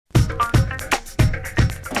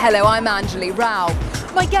Hello, I'm Anjali Rao.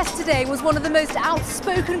 My guest today was one of the most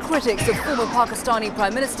outspoken critics of former Pakistani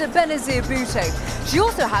Prime Minister Benazir Bhutto. She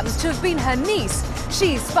also happens to have been her niece.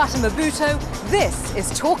 She's Fatima Bhutto. This is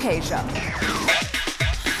Talk Asia.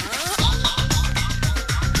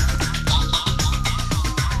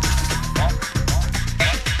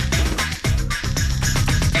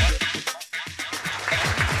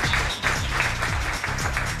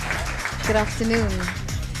 Good afternoon.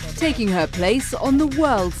 Taking her place on the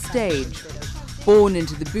world stage. Born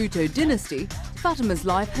into the Bhutto dynasty, Fatima's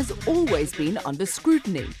life has always been under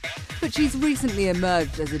scrutiny. But she's recently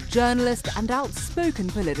emerged as a journalist and outspoken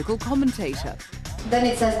political commentator. Then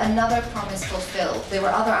it says another promise fulfilled. There were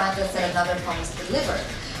other ads that said another promise delivered.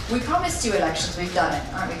 We promised you elections, we've done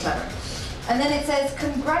it, aren't we clever? And then it says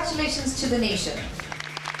congratulations to the nation.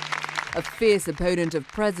 A fierce opponent of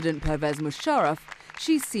President Pervez Musharraf,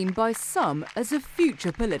 she's seen by some as a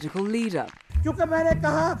future political leader. The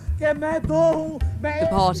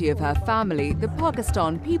party of her family, the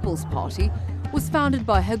Pakistan People's Party, was founded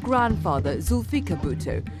by her grandfather Zulfikar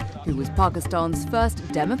Bhutto, who was Pakistan's first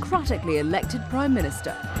democratically elected prime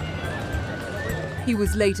minister. He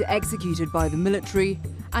was later executed by the military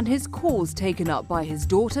and his cause taken up by his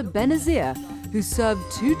daughter Benazir, who served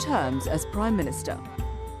 2 terms as prime minister.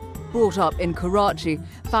 Brought up in Karachi,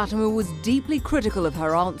 Fatima was deeply critical of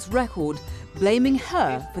her aunt's record, blaming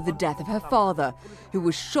her for the death of her father, who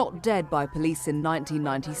was shot dead by police in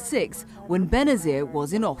 1996 when Benazir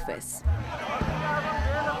was in office.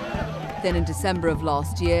 Then in December of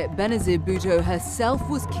last year, Benazir Bhutto herself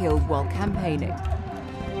was killed while campaigning.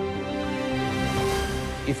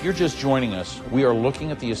 If you're just joining us, we are looking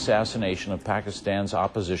at the assassination of Pakistan's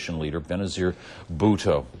opposition leader, Benazir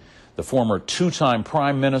Bhutto. The former 2-time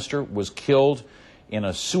prime minister was killed in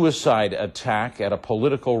a suicide attack at a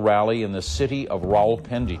political rally in the city of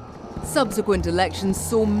Rawalpindi. Subsequent elections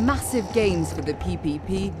saw massive gains for the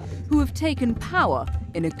PPP, who have taken power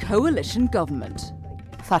in a coalition government.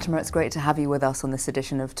 Fatima, it's great to have you with us on this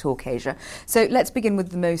edition of Talk Asia. So let's begin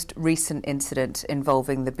with the most recent incident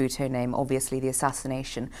involving the Bhutto name, obviously the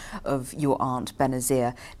assassination of your aunt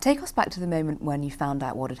Benazir. Take us back to the moment when you found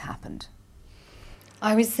out what had happened.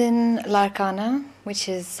 I was in Larkana, which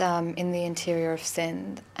is in the interior of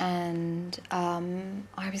Sindh, and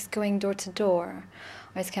I was going door to door.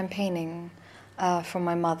 I was campaigning for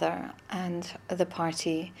my mother and the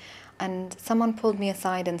party, and someone pulled me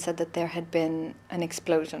aside and said that there had been an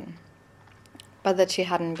explosion, but that she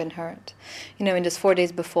hadn't been hurt. You know, and just 4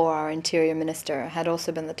 days before, our interior minister had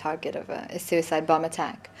also been the target of a suicide bomb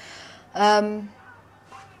attack. And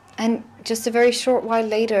just a very short while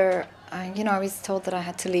later, I was told that I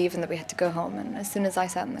had to leave and that we had to go home. And as soon as I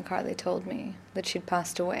sat in the car, they told me that she'd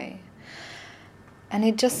passed away. And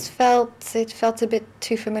it just felt a bit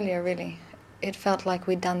too familiar, really. It felt like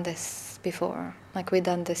we'd done this before, like we'd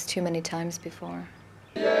done this too many times before.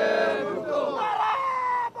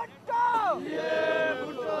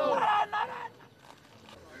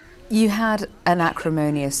 You had an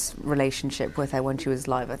acrimonious relationship with her when she was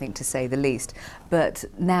alive, I think, to say the least. But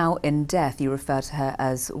now in death, you refer to her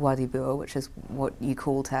as Wadi Bua, which is what you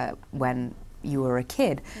called her when you were a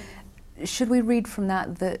kid. Should we read from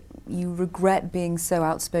that that you regret being so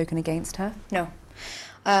outspoken against her? No,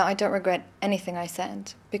 I don't regret anything I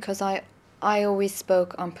said, because I always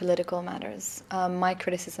spoke on political matters. My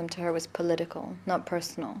criticism to her was political, not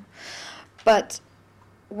personal. But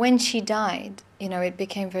when she died, it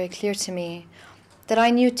became very clear to me that I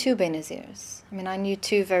knew 2 Benazirs. I mean, I knew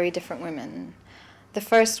 2 very different women. The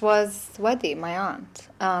first was Wadi, my aunt.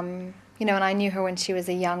 And I knew her when she was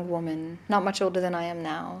a young woman, not much older than I am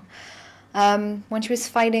now. When she was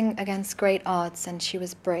fighting against great odds, and she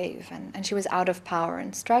was brave, and she was out of power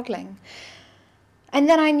and struggling. And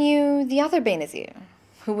then I knew the other Benazir,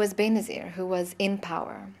 who was in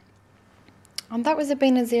power. And that was a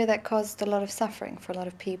Benazir that caused a lot of suffering for a lot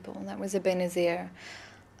of people. That was a Benazir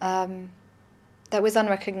that was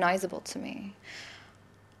unrecognizable to me.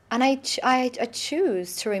 And I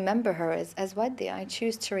choose to remember her as Wadi. I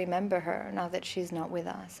choose to remember her, now that she's not with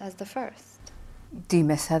us, as the first. Do you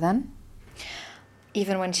miss her then?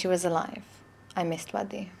 Even when she was alive, I missed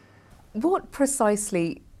Wadi. What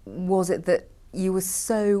precisely was it that you were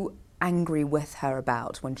so angry with her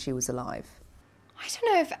about when she was alive? I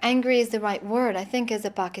don't know if angry is the right word. I think as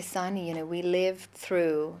a Pakistani, we lived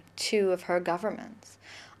through 2 of her governments.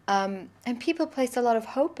 And people placed a lot of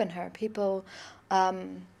hope in her. People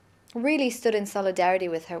really stood in solidarity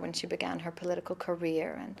with her when she began her political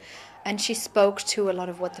career. And she spoke to a lot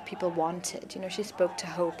of what the people wanted. She spoke to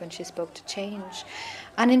hope and she spoke to change.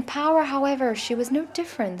 And in power, however, she was no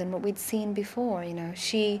different than what we'd seen before.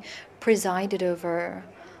 She presided over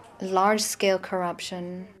large-scale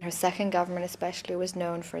corruption. Her second government especially was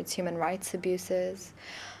known for its human rights abuses.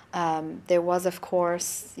 There was, of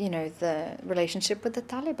course, the relationship with the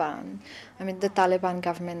Taliban. I mean, the Taliban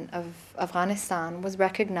government of Afghanistan was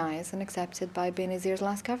recognized and accepted by Benazir's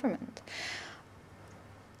last government.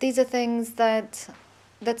 These are things that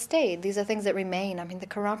stayed. These are things that remain. I mean, the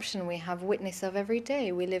corruption we have witness of every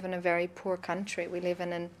day. We live in a very poor country. We live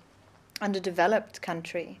in an underdeveloped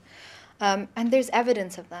country. And there's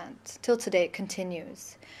evidence of that. Till today it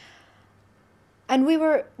continues. And we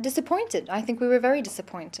were disappointed. I think we were very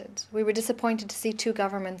disappointed. We were disappointed to see two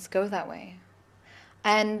governments go that way.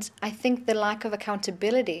 And I think the lack of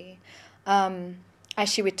accountability as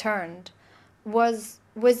she returned was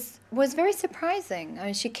very surprising. I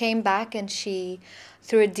mean, she came back and she,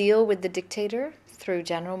 through a deal with the dictator, through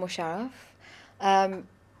General Musharraf,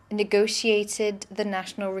 negotiated the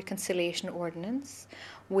National Reconciliation Ordinance,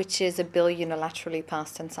 which is a bill unilaterally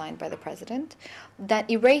passed and signed by the president, that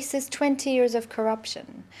erases 20 years of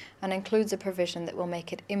corruption and includes a provision that will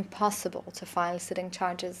make it impossible to file sitting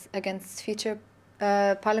charges against future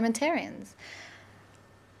parliamentarians.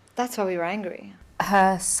 That's why we were angry.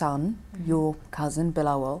 Her son, your cousin,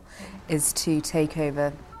 Bilawal, is to take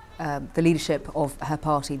over the leadership of her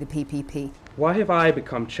party, the PPP. Why have I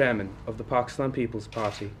become chairman of the Pakistan People's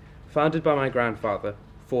Party, founded by my grandfather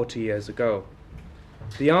 40 years ago?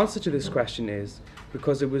 The answer to this question is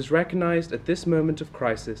because it was recognized at this moment of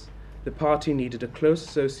crisis the party needed a close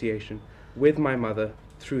association with my mother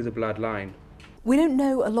through the bloodline. We don't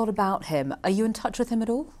know a lot about him. Are you in touch with him at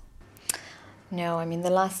all? No, I mean, the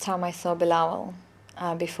last time I saw Bilawal,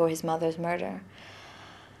 before his mother's murder,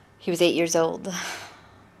 he was 8 years old.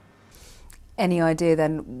 Any idea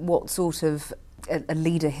then what sort of a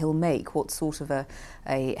leader he'll make, what sort of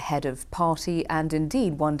a head of party, and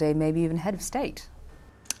indeed one day maybe even head of state?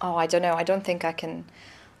 Oh, I don't know. I don't think I can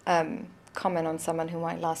comment on someone whom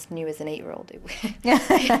I last knew as an 8-year-old.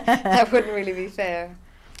 That wouldn't really be fair.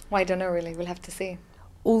 Well, I don't know, really. We'll have to see.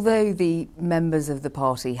 Although the members of the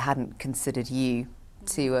party hadn't considered you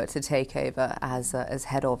to take over as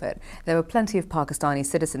head of it, there were plenty of Pakistani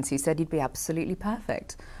citizens who said you'd be absolutely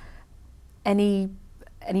perfect. Any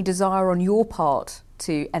desire on your part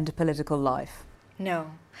to enter political life? No.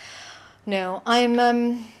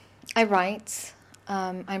 I write.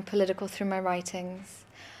 I'm political through my writings.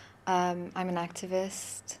 I'm an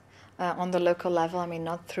activist on the local level. I mean,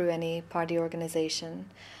 not through any party organization.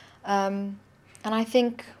 And I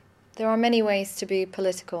think there are many ways to be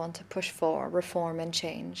political and to push for reform and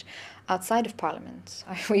change outside of Parliament.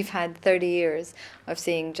 We've had 30 years of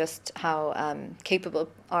seeing just how capable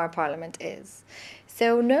our Parliament is.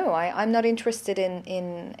 So no, I'm not interested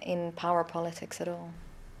in power politics at all.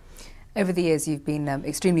 Over the years, you've been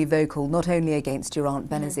extremely vocal, not only against your Aunt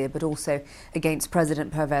Benazir, but also against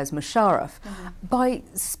President Pervez Musharraf. By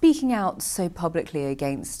speaking out so publicly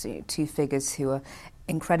against two figures who are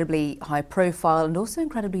incredibly high profile and also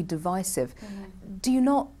incredibly divisive, do you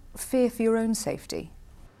not fear for your own safety?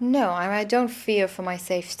 No, I don't fear for my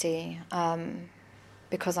safety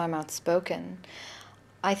because I'm outspoken.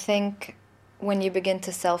 I think when you begin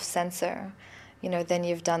to self-censor, then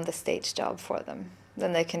you've done the stage job for them.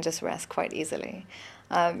 Then they can just rest quite easily,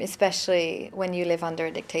 especially when you live under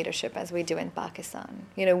a dictatorship, as we do in Pakistan.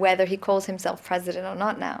 Whether he calls himself president or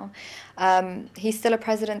not now, he's still a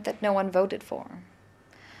president that no one voted for.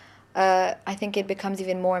 I think it becomes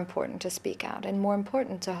even more important to speak out and more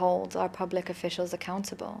important to hold our public officials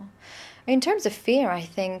accountable. In terms of fear, I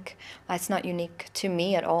think that's not unique to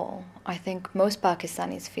me at all. I think most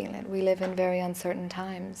Pakistanis feel it. We live in very uncertain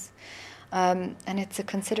times. And it's a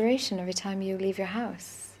consideration every time you leave your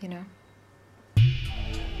house,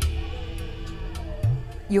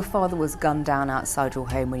 Your father was gunned down outside your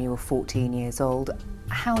home when you were 14 years old.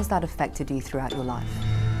 How has that affected you throughout your life?